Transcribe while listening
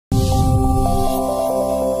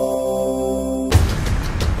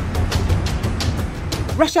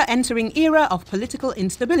Russia entering era of political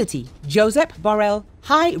instability. Josep Borrell,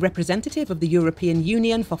 High Representative of the European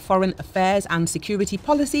Union for Foreign Affairs and Security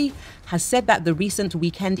Policy, has said that the recent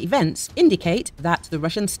weekend events indicate that the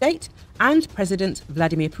Russian state and President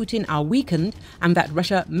Vladimir Putin are weakened and that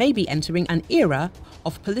Russia may be entering an era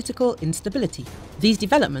of political instability. These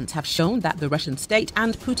developments have shown that the Russian state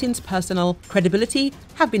and Putin's personal credibility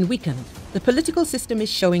have been weakened. The political system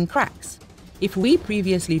is showing cracks. If we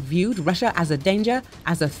previously viewed Russia as a danger,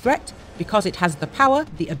 as a threat, because it has the power,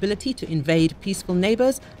 the ability to invade peaceful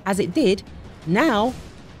neighbors, as it did, now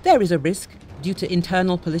there is a risk due to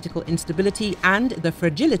internal political instability and the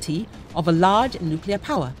fragility of a large nuclear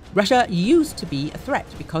power. Russia used to be a threat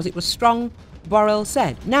because it was strong, Borrell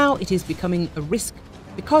said. Now it is becoming a risk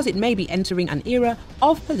because it may be entering an era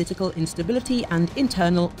of political instability and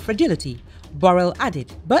internal fragility, Borrell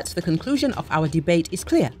added. But the conclusion of our debate is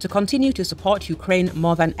clear: to continue to support Ukraine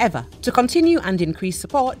more than ever, to continue and increase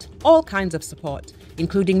support, all kinds of support,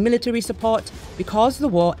 including military support, because the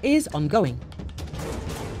war is ongoing.